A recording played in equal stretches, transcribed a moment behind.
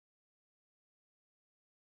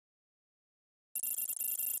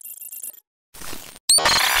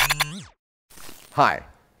Hi,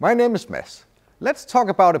 my name is Mads. Let's talk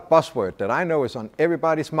about a buzzword that I know is on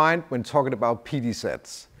everybody's mind when talking about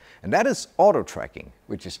PTZs. And that is auto-tracking,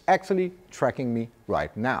 which is actually tracking me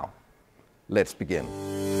right now. Let's begin.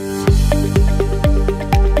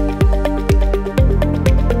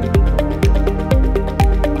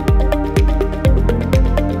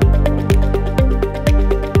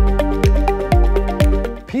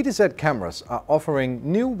 PTZ cameras are offering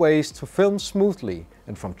new ways to film smoothly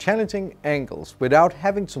and from challenging angles without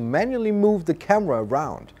having to manually move the camera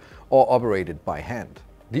around or operate it by hand.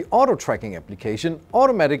 The auto-tracking application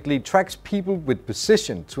automatically tracks people with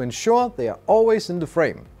precision to ensure they are always in the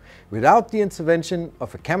frame, without the intervention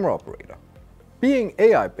of a camera operator. Being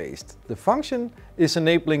AI-based, the function is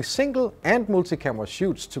enabling single and multi-camera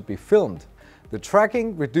shoots to be filmed. The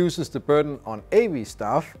tracking reduces the burden on AV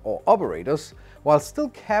staff or operators while still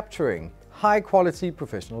capturing high-quality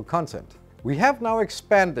professional content. We have now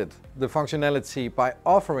expanded the functionality by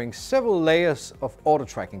offering several layers of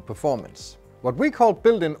auto-tracking performance. What we call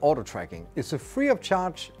built-in auto-tracking is a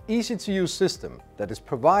free-of-charge, easy-to-use system that is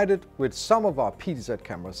provided with some of our PTZ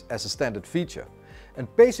cameras as a standard feature and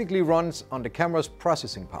basically runs on the camera's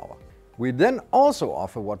processing power. We then also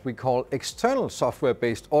offer what we call external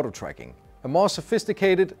software-based auto-tracking, a more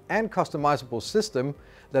sophisticated and customizable system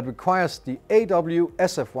that requires the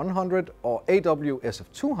AW-SF100 or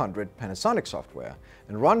AW-SF200 Panasonic software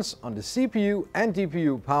and runs on the CPU and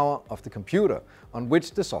DPU power of the computer on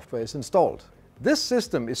which the software is installed. This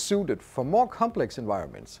system is suited for more complex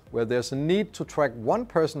environments where there's a need to track one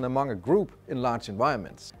person among a group in large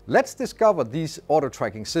environments. Let's discover these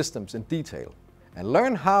auto-tracking systems in detail and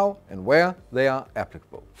learn how and where they are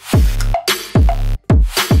applicable.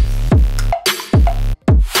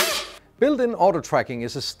 Built-in auto-tracking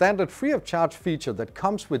is a standard free-of-charge feature that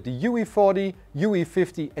comes with the UE40,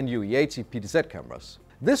 UE50 and UE80 PTZ cameras.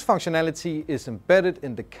 This functionality is embedded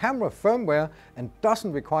in the camera firmware and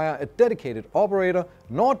doesn't require a dedicated operator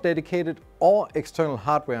nor dedicated or external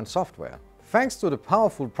hardware and software. Thanks to the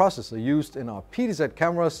powerful processor used in our PTZ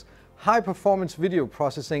cameras, high-performance video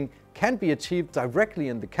processing can be achieved directly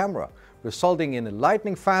in the camera, resulting in a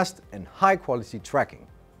lightning-fast and high-quality tracking.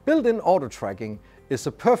 Built-in auto-tracking is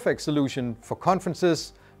a perfect solution for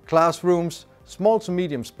conferences, classrooms, small to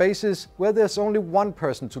medium spaces where there's only one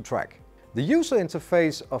person to track. The user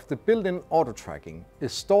interface of the built-in auto-tracking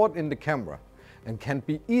is stored in the camera and can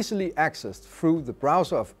be easily accessed through the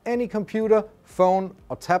browser of any computer, phone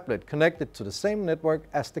or tablet connected to the same network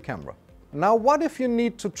as the camera. Now, what if you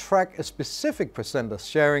need to track a specific presenter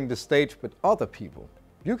sharing the stage with other people?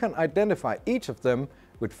 You can identify each of them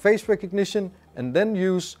with face recognition and then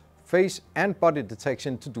use face and body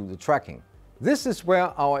detection to do the tracking. This is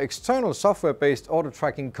where our external software-based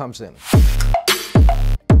auto-tracking comes in.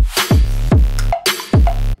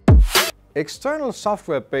 External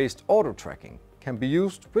software-based auto-tracking can be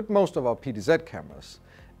used with most of our PTZ cameras,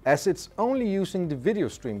 as it's only using the video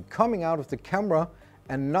stream coming out of the camera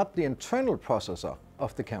and not the internal processor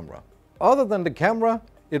of the camera. Other than the camera,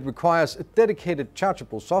 it requires a dedicated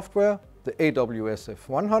chargeable software, the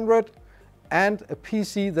AW-SF100, and a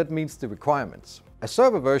PC that meets the requirements. A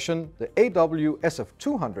server version, the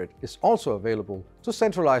AW-SF200, is also available to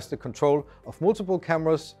centralize the control of multiple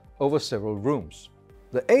cameras over several rooms.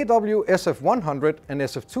 The AW-SF100 and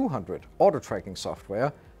SF200 auto-tracking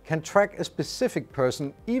software can track a specific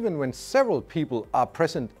person even when several people are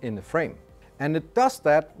present in the frame. And it does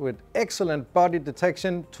that with excellent body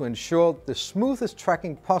detection to ensure the smoothest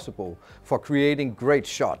tracking possible for creating great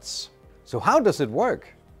shots. So how does it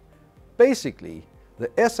work? Basically, the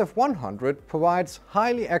SF100 provides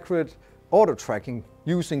highly accurate auto-tracking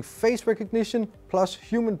using face recognition plus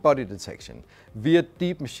human body detection via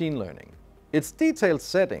deep machine learning. Its detailed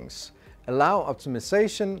settings allow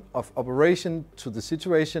optimization of operation to the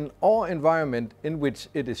situation or environment in which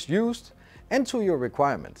it is used and to your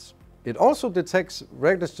requirements. It also detects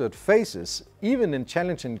registered faces even in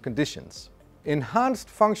challenging conditions. Enhanced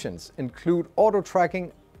functions include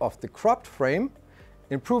auto-tracking of the cropped frame,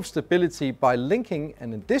 improved stability by linking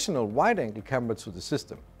an additional wide-angle camera to the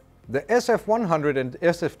system. The SF100 and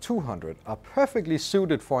SF200 are perfectly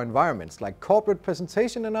suited for environments like corporate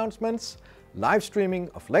presentation announcements, live streaming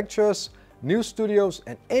of lectures, news studios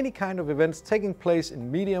and any kind of events taking place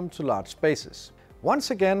in medium to large spaces.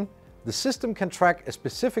 Once again, the system can track a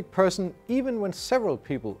specific person even when several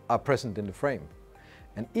people are present in the frame,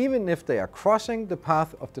 and even if they are crossing the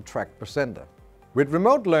path of the tracked presenter. With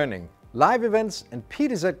remote learning, live events and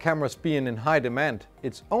PTZ cameras being in high demand,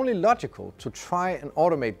 it's only logical to try and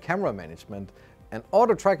automate camera management, and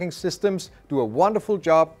auto-tracking systems do a wonderful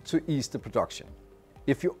job to ease the production.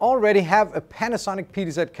 If you already have a Panasonic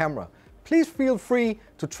PTZ camera, please feel free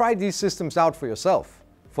to try these systems out for yourself.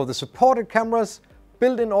 For the supported cameras,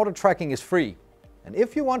 built-in auto tracking is free. And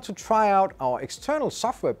if you want to try out our external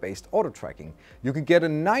software-based auto tracking, you can get a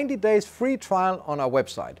 90 days free trial on our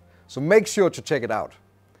website. So make sure to check it out.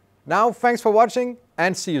 Now, thanks for watching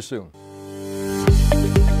and see you soon.